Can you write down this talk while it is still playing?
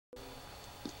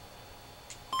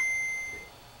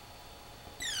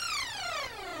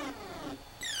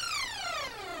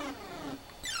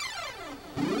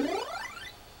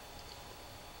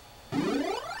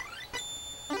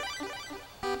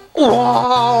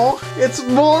Wow! It's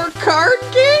more card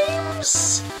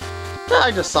games! I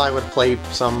just thought I would play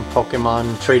some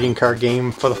Pokemon trading card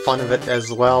game for the fun of it as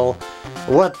well.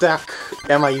 What deck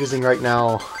am I using right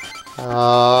now?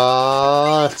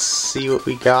 Let's see what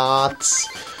we got.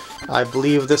 I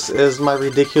believe this is my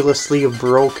ridiculously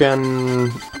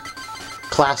broken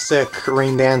classic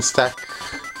Rain Dance deck.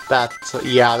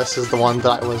 Yeah, this is the one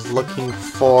that I was looking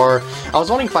for. I was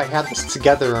wondering if I had this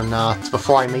together or not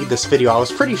before I made this video. I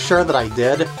was pretty sure that I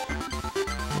did.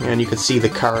 And you can see the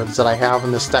cards that I have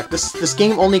in this deck. This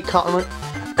game only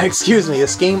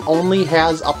this game only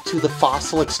has up to the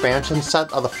Fossil expansion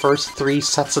set of the first 3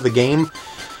 sets of the game.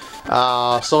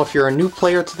 So if you're a new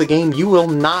player to the game, you will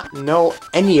not know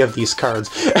any of these cards.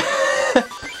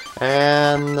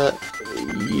 And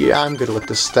yeah, I'm good with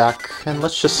this deck. And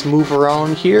let's just move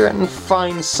around here and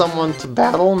find someone to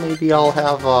battle. Maybe I'll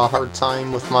have a hard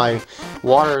time with my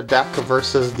water deck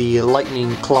versus the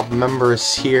Lightning Club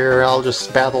members here. I'll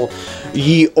just battle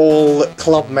ye old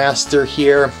Club Master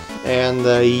here. And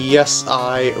yes,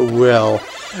 I will.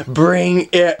 Bring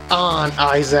it on,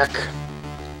 Isaac!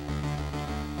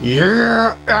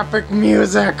 Yeah, epic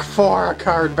music for a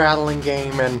card battling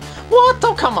game, and what?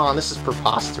 Oh, come on, this is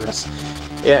preposterous.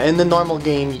 Yeah, in the normal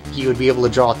game, you would be able to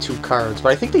draw 2 cards,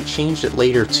 but I think they changed it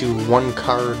later to 1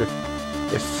 card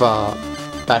if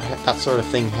that sort of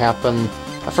thing happened.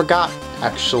 I forgot,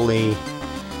 actually,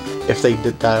 if they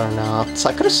did that or not. So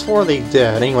I could have swore they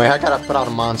did. Anyway, I gotta put out a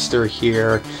monster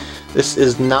here. This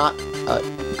is not a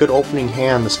good opening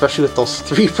hand, especially with those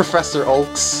 3 Professor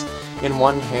Oaks in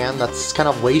one hand. That's kind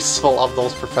of wasteful of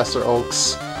those Professor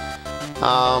Oaks.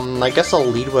 I guess I'll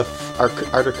lead with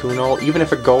Articuno. Even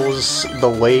if it goes the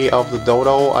way of the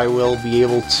Dodo, I will be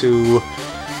able to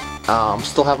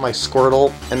still have my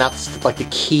Squirtle, and that's like the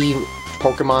key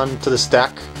Pokemon to this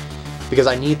deck, because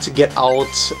I need to get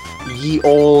out ye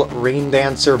ol' Rain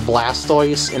Dancer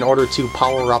Blastoise in order to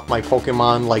power up my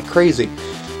Pokemon like crazy.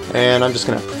 And I'm just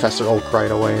gonna Professor Oak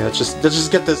right away. Let's just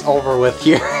get this over with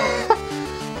here.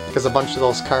 Because a bunch of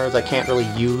those cards I can't really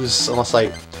use unless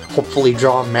I hopefully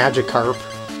draw a Magikarp.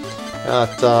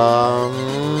 But,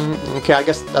 okay, I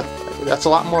guess that's a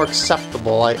lot more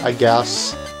acceptable, I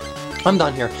guess. I'm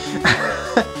done here.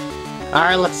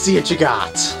 Alright, let's see what you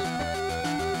got.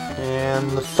 And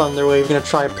the Thunder Wave, gonna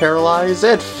try to paralyze.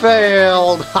 It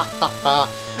failed!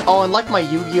 Oh, and like my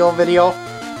Yu-Gi-Oh video,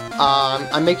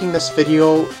 I'm making this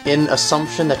video in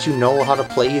assumption that you know how to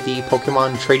play the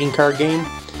Pokemon trading card game.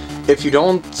 If you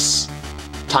don't,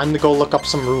 time to go look up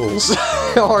some rules.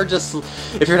 Or just,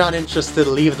 if you're not interested,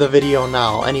 leave the video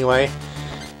now. Anyway,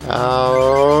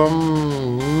 I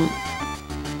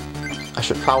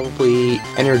should probably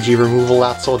energy removal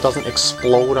that so it doesn't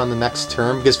explode on the next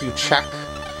turn, because if you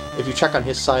check on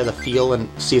his side of the field and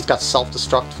see it's got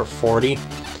self-destruct for 40,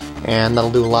 and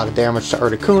that'll do a lot of damage to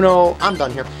Articuno. I'm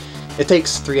done here. It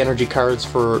takes 3 energy cards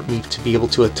for me to be able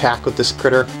to attack with this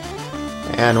critter.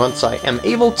 And once I am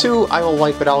able to, I will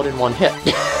wipe it out in 1 hit.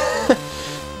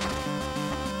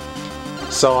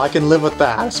 So I can live with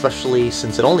that, especially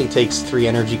since it only takes 3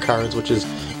 energy cards, which is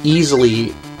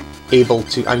easily able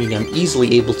to, I'm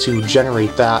easily able to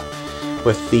generate that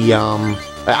with the,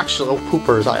 actually, oh,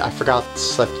 Poopers, I forgot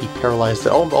that he paralyzed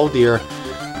it. Oh dear,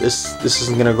 this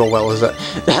isn't gonna go well, is it?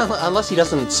 Unless he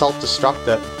doesn't self-destruct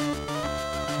it.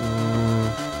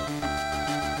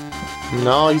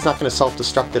 No, he's not gonna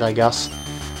self-destruct it, I guess.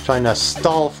 Trying to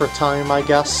stall for time, I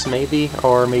guess, maybe?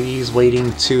 Or maybe he's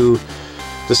waiting to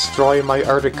destroy my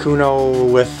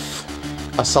Articuno with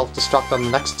a self-destruct on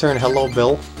the next turn. Hello,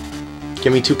 Bill.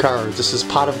 Give me 2 cards. This is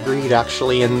Pot of Greed,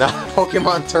 actually, in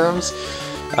Pokemon terms.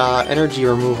 Energy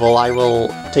removal, I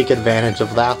will take advantage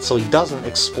of that so he doesn't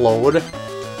explode.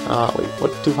 Wait,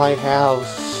 what do I have?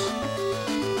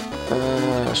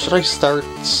 Should I start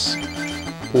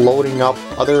loading up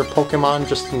other Pokemon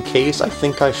just in case? I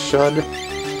think I should.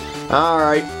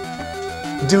 Alright.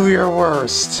 Do your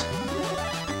worst.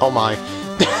 Oh my.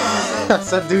 I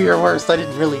said do your worst, I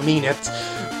didn't really mean it.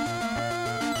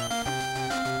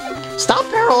 Stop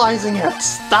paralyzing it!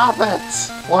 Stop it!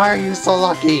 Why are you so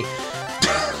lucky?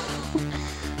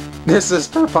 This is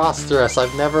preposterous.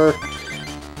 I've never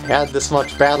had this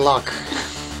much bad luck.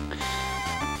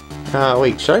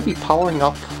 Wait, should I be powering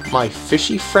up my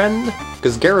fishy friend?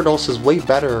 Because Gyarados is way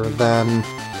better than...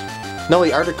 No,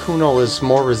 the Articuno is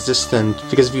more resistant,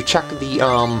 because if you check the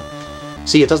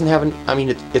See, it doesn't have an, I mean,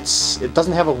 it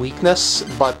doesn't have a weakness,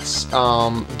 but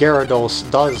Gyarados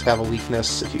does have a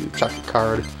weakness if you check the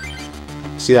card.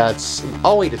 See, that's,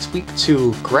 oh wait, it's weak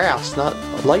to grass, not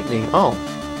lightning. Oh,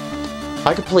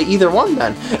 I could play either one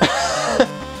then.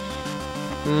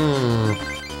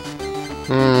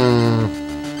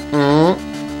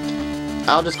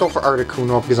 I'll just go for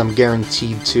Articuno because I'm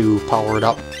guaranteed to power it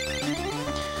up.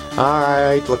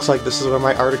 Alright, looks like this is where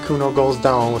my Articuno goes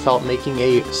down without making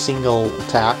a single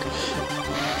attack.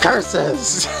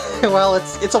 Curses! Well,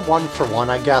 it's a 1-for-1,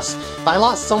 I guess. But I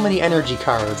lost so many energy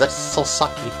cards, that's so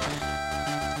sucky.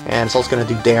 And it's also going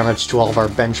to do damage to all of our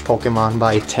bench Pokemon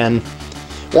by 10.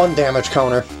 1 damage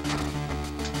counter.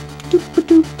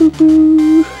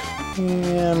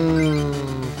 And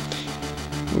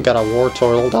got a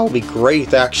Wartortle. That'll be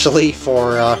great, actually,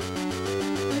 for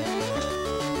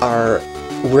our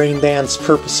Rain Dance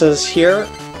purposes here.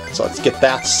 So let's get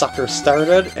that sucker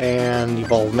started and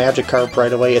evolve Magikarp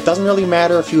right away. It doesn't really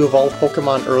matter if you evolve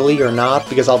Pokemon early or not,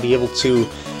 because I'll be able to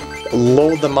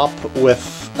load them up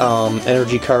with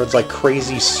energy cards like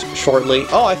crazy shortly.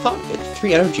 Oh, I thought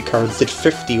 3 energy cards did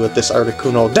 50 with this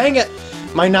Articuno. Dang it!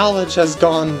 My knowledge has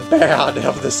gone bad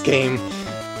of this game.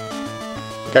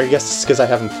 I guess it's because I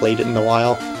haven't played it in a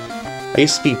while. I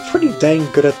used to be pretty dang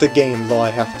good at the game, though, I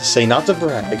have to say, not to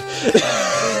brag.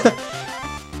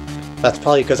 That's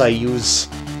probably because I use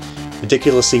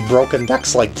ridiculously broken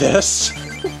decks like this.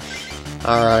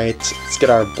 Alright, let's get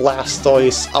our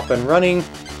Blastoise up and running.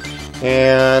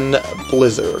 And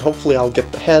Blizzard. Hopefully I'll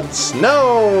get the heads.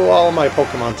 No! All my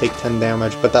Pokemon take 10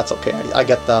 damage, but that's okay. I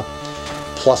get the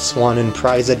 +1 in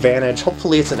prize advantage.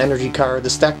 Hopefully it's an energy card.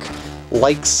 This deck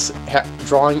likes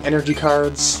drawing energy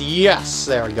cards. Yes!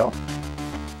 There we go.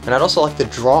 And I'd also like to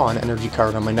draw an energy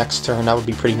card on my next turn. That would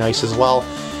be pretty nice as well.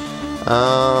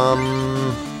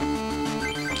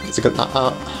 It's a good.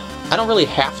 I don't really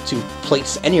have to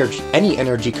place any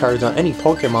energy cards on any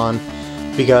Pokemon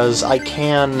because I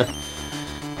can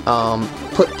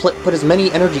put as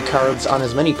many energy cards on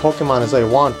as many Pokemon as I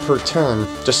want per turn,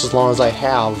 just as long as I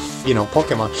have, you know,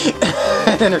 Pokemon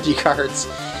energy cards.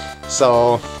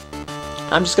 So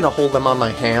I'm just gonna hold them on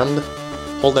my hand,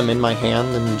 hold them in my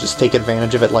hand, and just take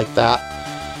advantage of it like that.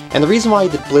 And the reason why I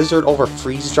did Blizzard over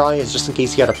Freeze Dry is just in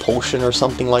case you had a potion or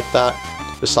something like that,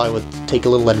 just so I would take a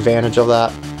little advantage of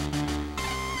that.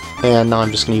 And now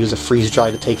I'm just gonna use a Freeze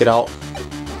Dry to take it out.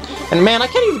 And man, I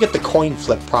can't even get the coin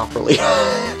flip properly.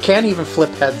 Can't even flip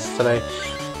heads today.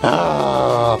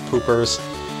 Ah, poopers.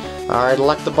 Alright,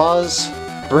 Electabuzz.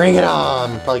 Bring it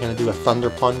on! Probably gonna do a Thunder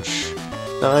Punch.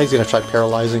 No, he's gonna try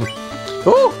Paralyzing.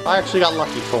 Ooh! I actually got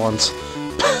lucky for once.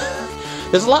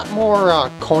 There's a lot more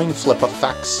coin flip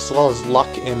effects, as well as luck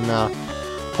in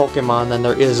Pokemon than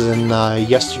there is in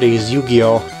yesterday's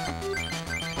Yu-Gi-Oh!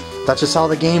 That's just how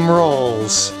the game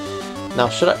rolls. Now,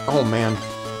 should I... Oh man.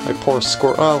 My poor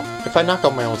Squirtle. Oh, if I knock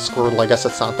out my own Squirtle, I guess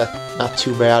that's not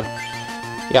too bad.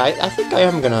 Yeah, I think I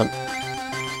am gonna...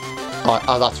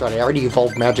 Oh, that's right, I already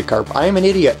evolved Magikarp. I am an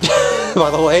idiot, by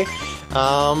the way.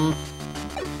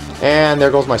 And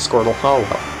there goes my Squirtle. Oh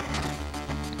well.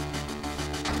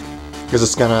 Because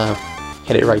it's gonna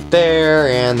hit it right there,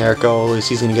 and there it goes.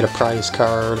 He's gonna get a prize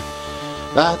card.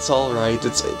 That's alright.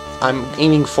 I'm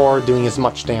aiming for doing as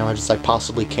much damage as I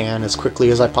possibly can, as quickly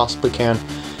as I possibly can.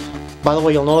 By the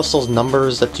way, you'll notice those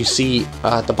numbers that you see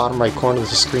at the bottom right corner of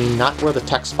the screen, not where the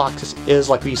text box is,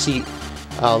 like where you see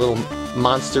a little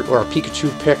monster or a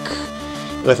Pikachu pick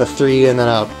with a 3 and then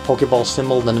a Pokeball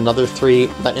symbol, then another 3.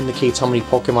 That indicates how many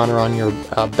Pokemon are on your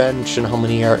bench and how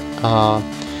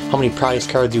many prize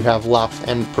cards you have left.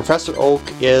 And Professor Oak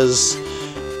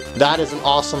that is an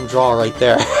awesome draw right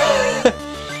there.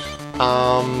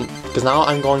 Because now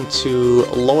I'm going to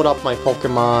load up my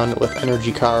Pokemon with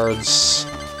energy cards.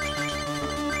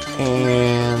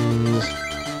 And...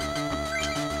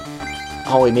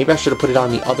 oh wait, maybe I should have put it on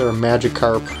the other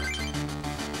Magikarp.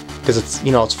 Because it's,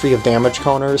 you know, it's free of damage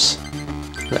counters.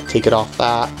 I'm gonna take it off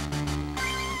that.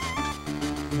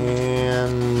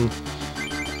 And...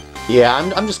 yeah,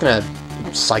 I'm just gonna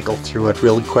cycle through it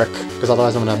really quick, because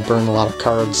otherwise I'm gonna burn a lot of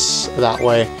cards that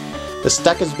way. This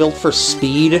deck is built for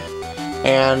speed,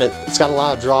 and it's got a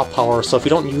lot of draw power, so if you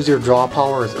don't use your draw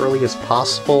power as early as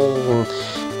possible,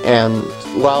 and,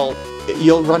 well,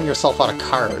 you'll run yourself out of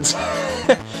cards.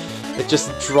 It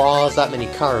just draws that many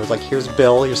cards. Like, here's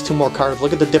Bill, here's 2 more cards.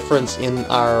 Look at the difference in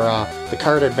our, the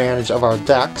card advantage of our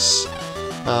decks.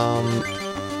 Yeah,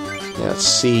 let's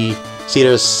see. See,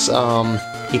 there's,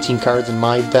 18 cards in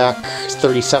my deck,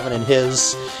 37 in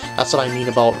his. That's what I mean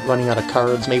about running out of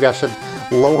cards. Maybe I should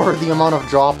lower the amount of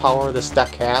draw power this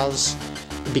deck has.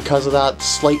 because of that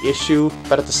slight issue,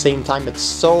 but at the same time it's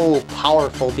so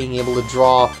powerful being able to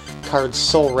draw cards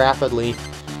so rapidly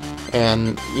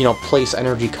and, you know, place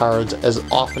energy cards as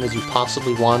often as you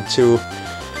possibly want to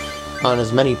on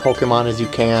as many Pokemon as you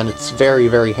can. It's very,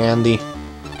 very handy.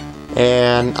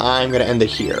 And I'm going to end it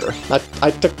here.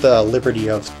 I took the liberty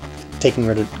of getting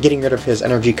rid of his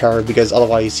energy card, because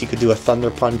otherwise he could do a Thunder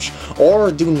Punch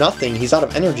or do nothing. He's out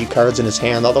of energy cards in his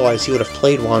hand, otherwise he would have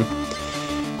played one.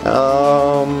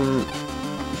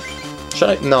 Should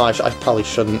I? No, I probably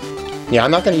shouldn't. Yeah,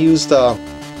 I'm not going to use the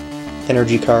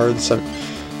energy cards.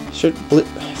 Should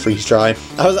freeze dry.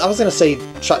 I was going to say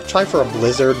try for a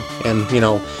Blizzard and, you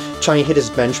know, try and hit his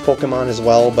bench Pokemon as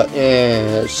well, but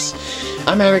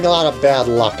I'm having a lot of bad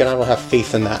luck and I don't have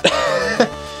faith in that.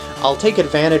 I'll take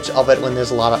advantage of it when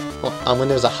there's when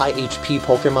there's a high HP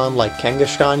Pokemon like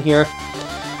Kangaskhan here,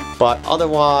 but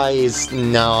otherwise,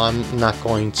 no, I'm not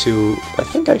going to. I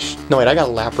think no, wait, I got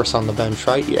a Lapras on the bench,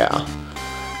 right? Yeah.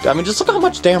 I mean, just look how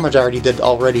much damage I already did to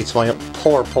my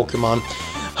poor Pokemon.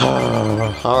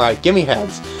 Alright, give me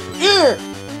heads. Yeah!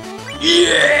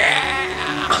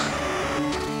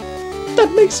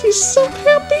 That makes me so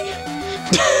happy!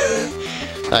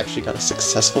 I actually got a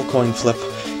successful coin flip.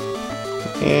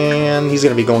 And he's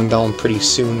gonna be going down pretty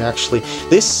soon, actually.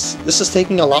 This is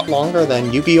taking a lot longer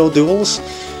than Yu-Gi-Oh! Duels.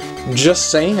 Just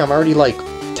saying, I'm already like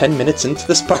 10 minutes into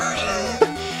this part.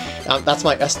 That's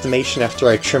my estimation after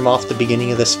I trim off the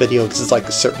beginning of this video, because it's like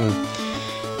a certain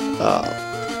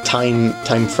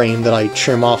time frame that I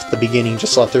trim off the beginning,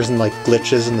 just so that there's like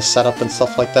glitches in the setup and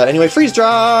stuff like that. Anyway, freeze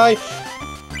dry!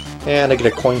 And I get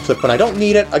a coin flip when I don't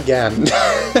need it again.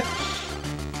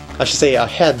 I should say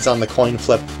heads on the coin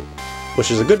flip, which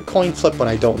is a good coin flip when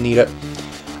I don't need it.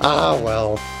 Ah,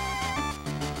 well.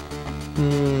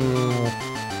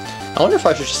 I wonder if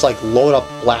I should just like load up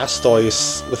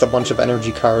Blastoise with a bunch of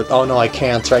energy cards. Oh no, I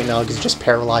can't right now because it just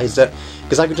paralyzed it.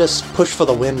 Because I could just push for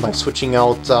the win by switching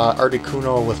out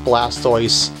Articuno with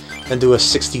Blastoise and do a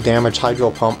 60 damage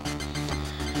Hydro Pump.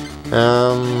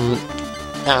 I'm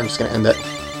just gonna end it.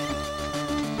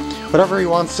 Whatever he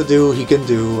wants to do, he can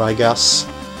do, I guess.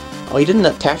 Oh, he didn't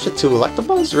attach it to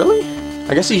Electabuzz, really?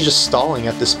 I guess he's just stalling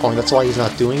at this point, that's why he's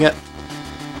not doing it.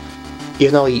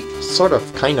 Even though he sort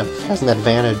of, kind of, has an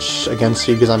advantage against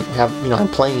me because I'm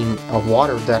playing a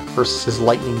water deck versus his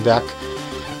lightning deck.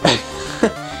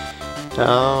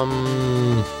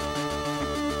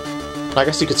 I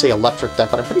guess you could say electric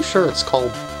deck, but I'm pretty sure it's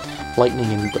called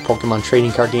lightning in the Pokemon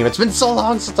trading card game. It's been so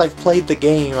long since I've played the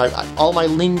game. All my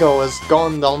lingo has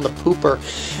gone down the pooper.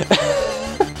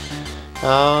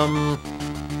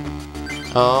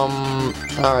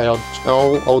 Alright,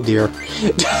 oh dear.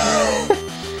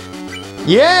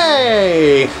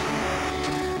 Yay!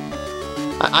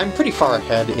 I'm pretty far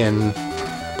ahead in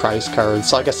prize cards,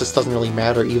 so I guess this doesn't really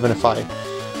matter even if I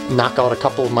knock out a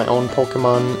couple of my own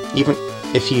Pokemon, even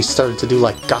if he started to do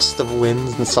like Gust of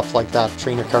Winds and stuff like that,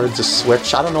 trainer cards to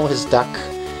switch. I don't know his deck,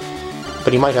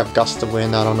 but he might have Gust of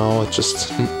Wind, I don't know. It's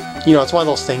just, you know, it's one of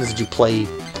those things that you play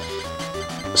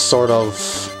sort of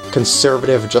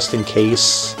conservative just in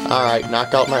case. Alright,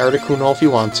 knock out my Articuno if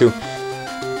you want to.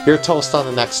 You're toast on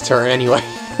the next turn anyway.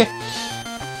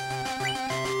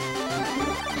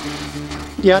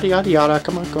 Yada yada yada,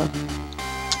 come on, go on.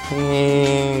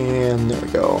 And there we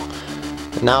go.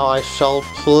 Now I shall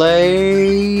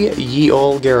play Ye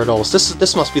Olde Gyarados.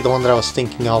 This must be the one that I was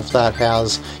thinking of that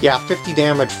has, yeah, 50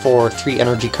 damage for 3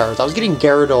 energy cards. I was getting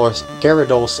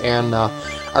Gyarados and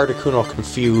Articuno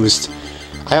confused.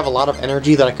 I have a lot of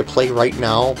energy that I could play right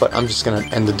now, but I'm just gonna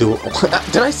end the duel.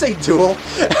 Did I say duel?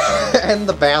 End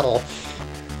the battle.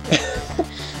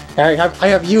 I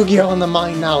have Yu-Gi-Oh! On the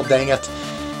mind now, dang it.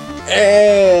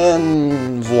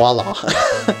 And voila.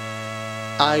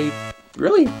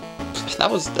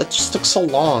 That just took so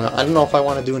long. I don't know if I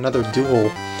want to do another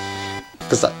duel,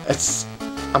 because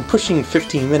I'm pushing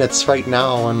 15 minutes right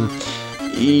now, and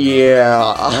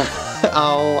yeah,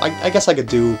 I guess I could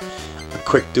do a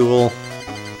quick duel.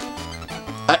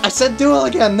 I said duel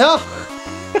again. No,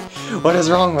 what is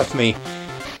wrong with me?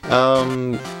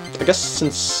 I guess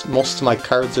since most of my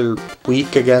cards are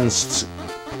weak against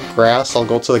grass, I'll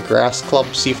go to the grass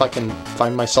club, see if I can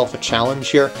find myself a challenge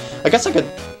here. I guess I could.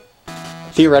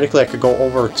 Theoretically, I could go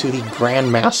over to the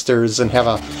Grandmasters and have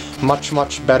a much,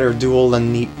 much better duel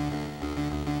than the...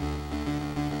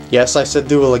 Yes, I said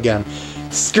duel again.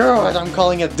 Screw it, I'm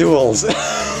calling it duels!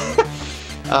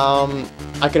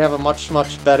 I could have a much,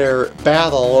 much better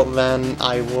battle than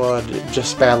I would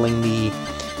just battling the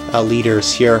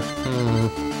leaders here.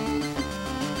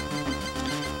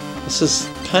 This is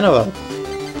kind of a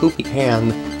poopy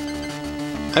hand.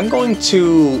 I'm going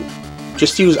to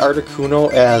just use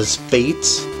Articuno as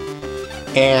bait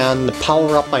and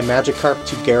power up my Magikarp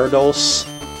to Gyarados.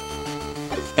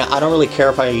 I don't really care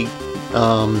if I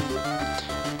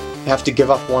have to give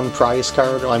up one prize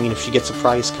card. I mean, if she gets a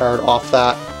prize card off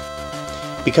that,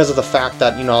 because of the fact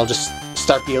that, you know, I'll just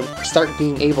start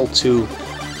being able to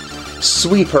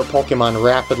sweep her Pokemon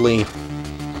rapidly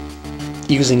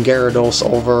using Gyarados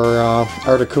over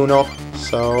Articuno.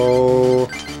 So,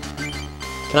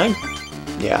 can I?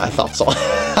 Yeah, I thought so.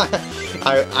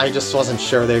 I just wasn't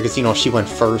sure there because, you know, she went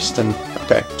first, and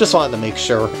okay, just wanted to make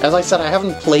sure. As I said, I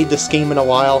haven't played this game in a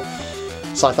while,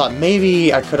 so I thought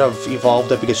maybe I could have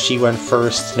evolved it because she went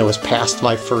first, and it was past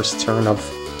my first turn of,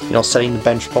 you know, setting the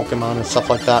bench Pokemon and stuff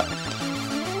like that.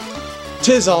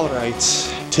 'Tis alright.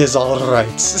 'Tis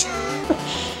alright.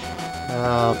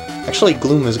 Actually,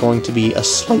 Gloom is going to be a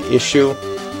slight issue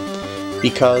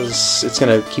because it's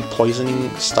going to keep poisoning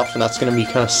stuff, and that's going to be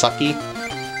kind of sucky.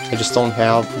 I just don't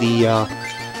have the,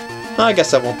 I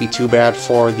guess that won't be too bad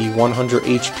for the 100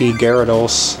 HP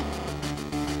Gyarados.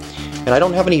 And I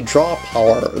don't have any draw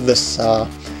power this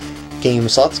game,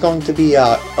 so that's going to be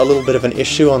a little bit of an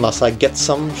issue unless I get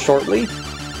some shortly.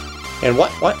 And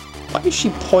what? Why is she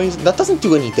poisoned? That doesn't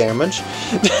do any damage.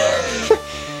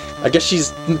 I guess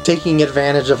she's taking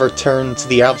advantage of her turn to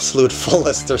the absolute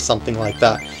fullest or something like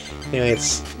that. Anyway,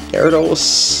 it's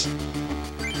Gyarados.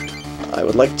 I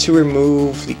would like to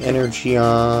remove the energy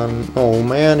on... Oh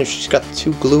man, if she's got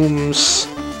 2 Glooms...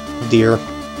 Dear.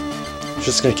 She's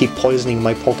just gonna keep poisoning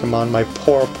my Pokemon, my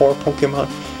poor Pokemon.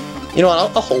 You know what,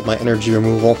 I'll hold my energy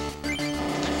removal.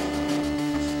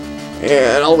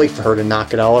 And I'll wait for her to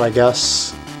knock it out, I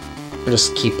guess. And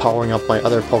just keep powering up my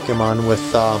other Pokemon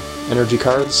with energy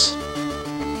cards.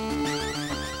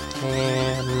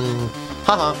 And...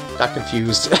 haha, got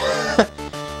confused.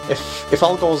 If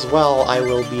all goes well, I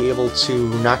will be able to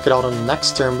knock it out on the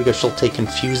next turn because she'll take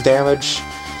confused damage.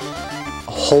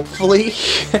 Hopefully.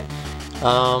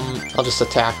 I'll just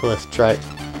attack with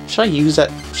should I use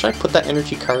that? Should I put that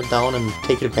energy card down and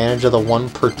take advantage of the 1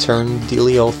 per turn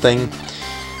dealio thing?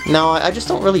 No, I just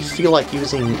don't really feel like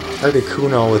using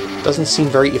Articuno. It doesn't seem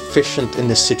very efficient in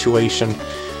this situation.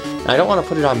 I don't want to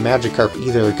put it on Magikarp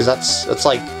either because it's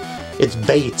like it's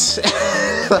bait.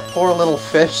 That poor little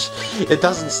fish. It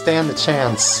doesn't stand a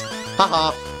chance.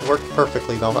 Haha, worked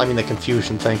perfectly though. I mean the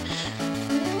confusion thing.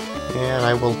 And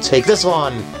I will take this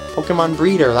one! Pokemon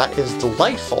Breeder, that is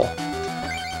delightful.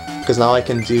 Because now I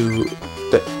can do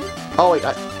the... Oh wait,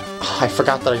 I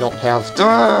forgot that I don't have...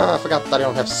 I forgot that I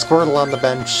don't have Squirtle on the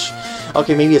bench.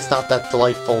 Okay, maybe it's not that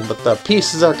delightful, but the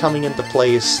pieces are coming into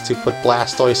place to put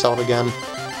Blastoise out again.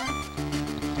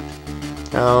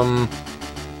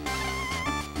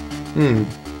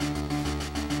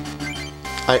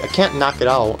 I can't knock it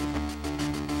out.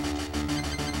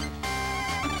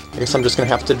 I guess I'm just gonna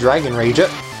have to Dragon Rage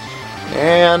it.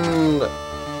 And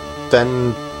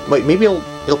then... Wait, maybe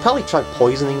it'll probably try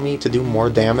poisoning me to do more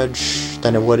damage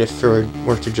than it would if it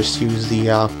were to just use the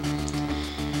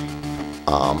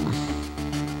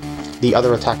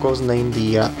other attack. What was the name?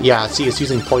 Yeah, see, it's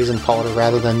using Poison Powder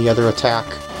rather than the other attack.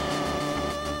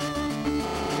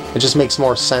 It just makes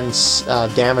more sense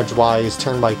damage-wise,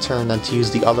 turn by turn, than to use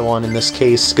the other one in this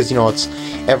case, because, you know, it's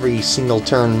every single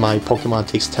turn my Pokemon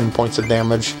takes 10 points of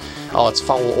damage. Oh, it's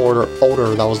Foul Odor,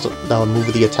 that was the move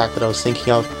of the attack that I was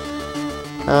thinking of.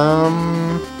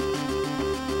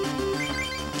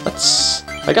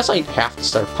 I guess I have to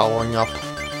start powering up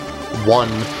 1.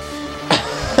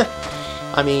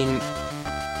 I mean,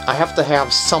 I have to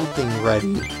have something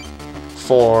ready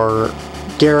for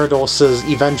Gyarados'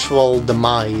 eventual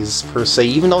demise, per se.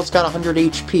 Even though it's got 100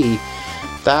 HP,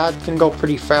 that can go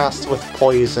pretty fast with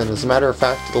poison. As a matter of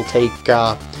fact, it'll take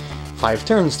 5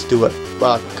 turns to do it,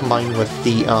 combined with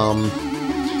the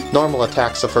normal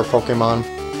attacks of her Pokemon.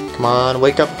 Come on,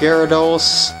 wake up,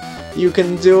 Gyarados! You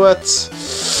can do it!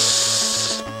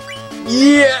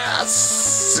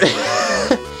 Yes!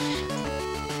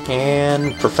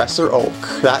 And Professor Oak.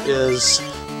 That is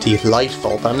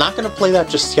delightful. But I'm not going to play that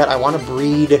just yet. I want to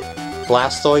breed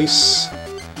Blastoise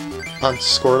on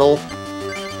Squirtle.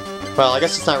 Well, I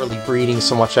guess it's not really breeding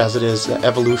so much as it is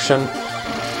evolution.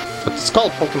 But it's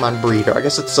called Pokemon Breeder. I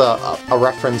guess it's a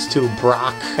reference to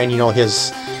Brock and, you know,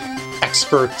 his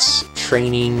expert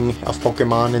training of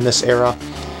Pokemon in this era.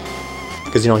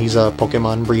 Because, you know, he's a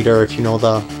Pokemon breeder, if you know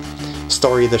the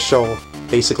story of the show,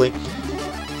 basically.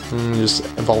 Just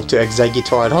evolved to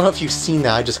Exeggutor. I don't know if you've seen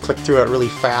that, I just clicked through it really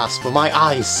fast, but my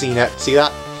eyes seen it. See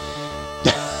that?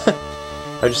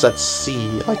 I just said see,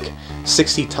 like,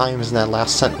 60 times in that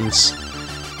last sentence.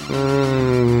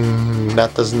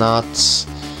 That does not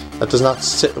That does not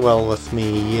sit well with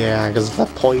me, yeah, because that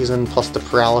poison plus the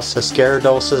paralysis.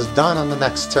 Gyarados is done on the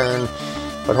next turn,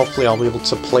 but hopefully I'll be able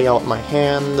to play out my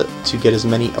hand to get as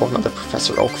many... Oh, another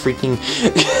Professor Oak freaking...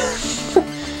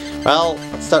 Well,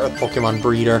 let's start with Pokemon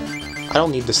Breeder. I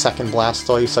don't need the second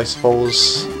Blastoise, I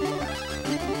suppose.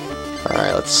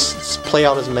 Alright, let's play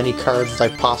out as many cards as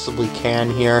I possibly can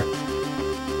here.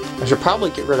 I should probably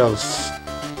get rid of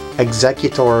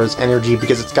Executor's energy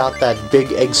because it's got that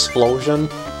big explosion,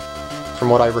 from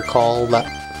what I recall, that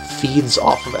feeds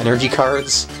off of energy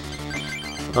cards.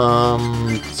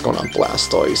 What's going on,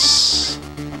 Blastoise?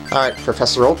 Alright,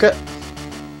 Professor Oak it.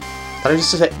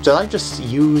 Did I just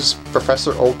use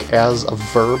Professor Oak as a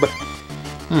verb?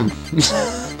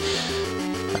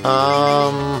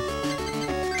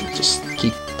 Just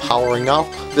keep powering up.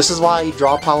 This is why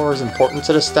draw power is important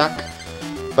to this deck,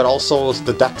 but also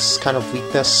the deck's kind of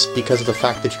weakness because of the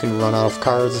fact that you can run out of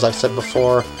cards, as I said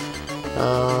before.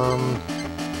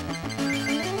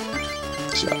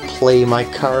 Just gotta play my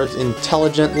cards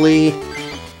intelligently.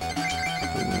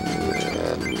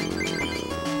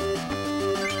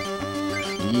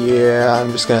 Yeah,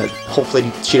 I'm just gonna...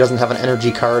 Hopefully she doesn't have an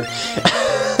energy card.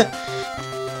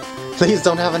 Please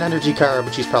don't have an energy card,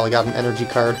 but she's probably got an energy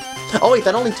card. Oh wait,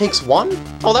 that only takes one?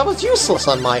 Oh, that was useless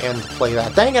on my end to play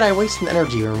that. Dang it, I wasted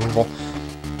energy removal.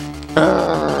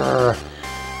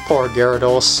 Poor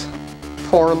Gyarados.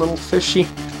 Poor little fishy.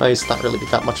 Oh, he's not really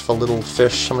that much of a little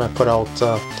fish. I'm gonna put out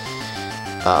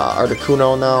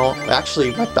Articuno now.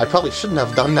 Actually, I probably shouldn't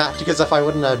have done that, because if I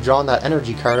wouldn't have drawn that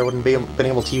energy card, I wouldn't been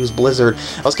able to use Blizzard.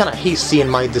 I was kind of hasty in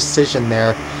my decision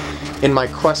there, in my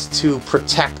quest to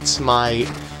protect my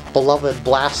beloved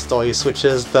Blastoise, which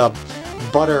is the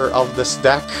butter of this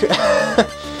deck.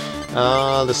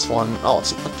 This one. Oh,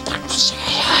 it's...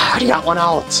 I already got one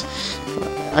out!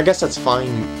 I guess that's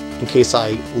fine in case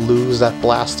I lose that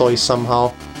Blastoise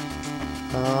somehow.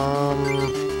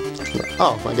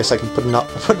 Oh, I guess I can put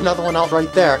another one out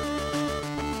right there.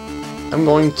 I'm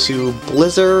going to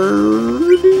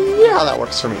Blizzard... Yeah, that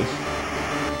works for me.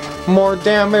 More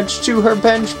damage to her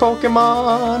bench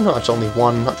Pokemon! Oh, it's only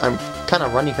one. I'm kind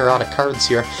of running her out of cards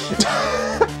here.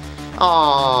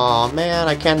 Aw, man,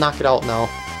 I can't knock it out now.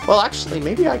 Well, actually,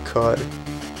 maybe I could.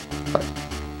 But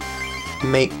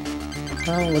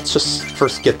let's just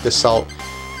first get this out.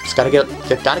 Just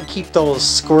gotta keep those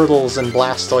Squirtles and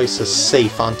Blastoises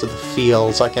safe onto the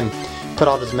field so I can put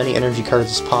out as many energy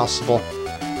cards as possible.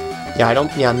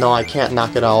 Yeah, no, I can't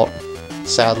knock it out.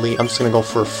 Sadly, I'm just gonna go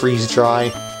for a Freeze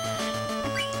Dry.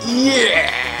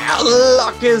 Yeah!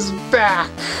 Luck is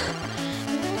back!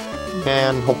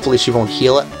 And hopefully she won't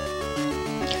heal it.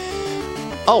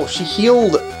 Oh, she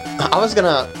healed... I was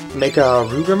gonna make a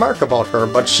rude remark about her,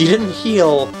 but she didn't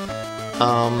heal...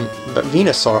 but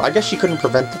Venusaur. I guess she couldn't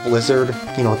prevent the Blizzard,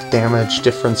 you know, the damage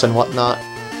difference and whatnot.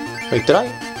 Wait, did I?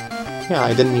 Yeah,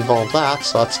 I didn't evolve that,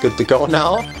 so that's good to go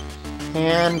now.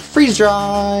 And Freeze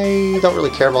Dry! Don't really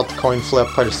care about the coin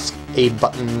flip, I just A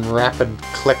button rapid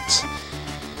clicked.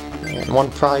 And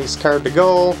one prize card to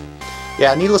go.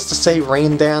 Yeah, needless to say,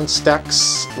 Rain Dance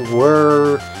decks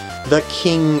were the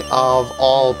king of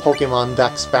all Pokemon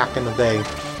decks back in the day.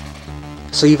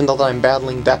 So even though I'm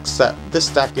battling decks that this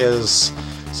deck is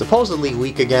supposedly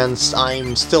weak against,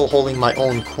 I'm still holding my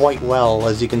own quite well,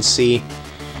 as you can see,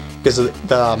 because of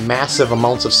the massive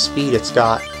amounts of speed it's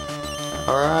got.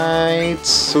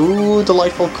 Alright, ooh,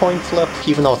 delightful coin flip,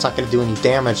 even though it's not going to do any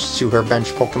damage to her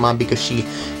bench Pokemon because she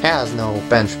has no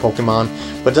bench Pokemon.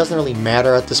 But it doesn't really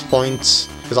matter at this point,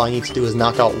 because all I need to do is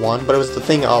knock out one. But it was the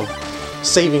thing of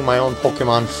saving my own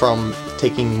Pokemon from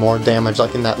taking more damage,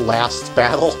 like in that last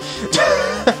battle.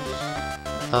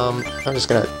 I'm just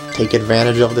gonna take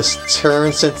advantage of this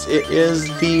turn since it is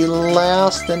the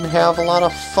last and have a lot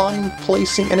of fun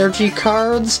placing energy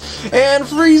cards and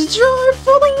Freeze Dry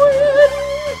for the win!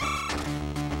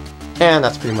 And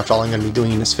that's pretty much all I'm gonna be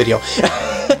doing in this video.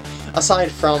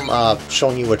 Aside from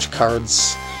showing you which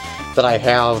cards that I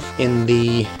have in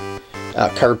the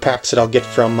card packs that I'll get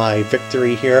from my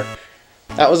victory here.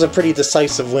 That was a pretty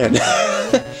decisive win.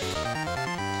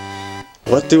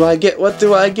 What do I get? What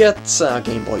do I get?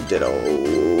 Game Boy Ditto.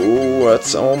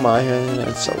 Oh my,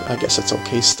 I guess it's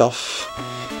okay stuff.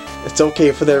 It's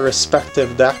okay for their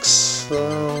respective decks.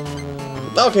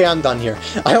 Okay, I'm done here.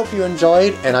 I hope you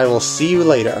enjoyed, and I will see you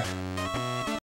later.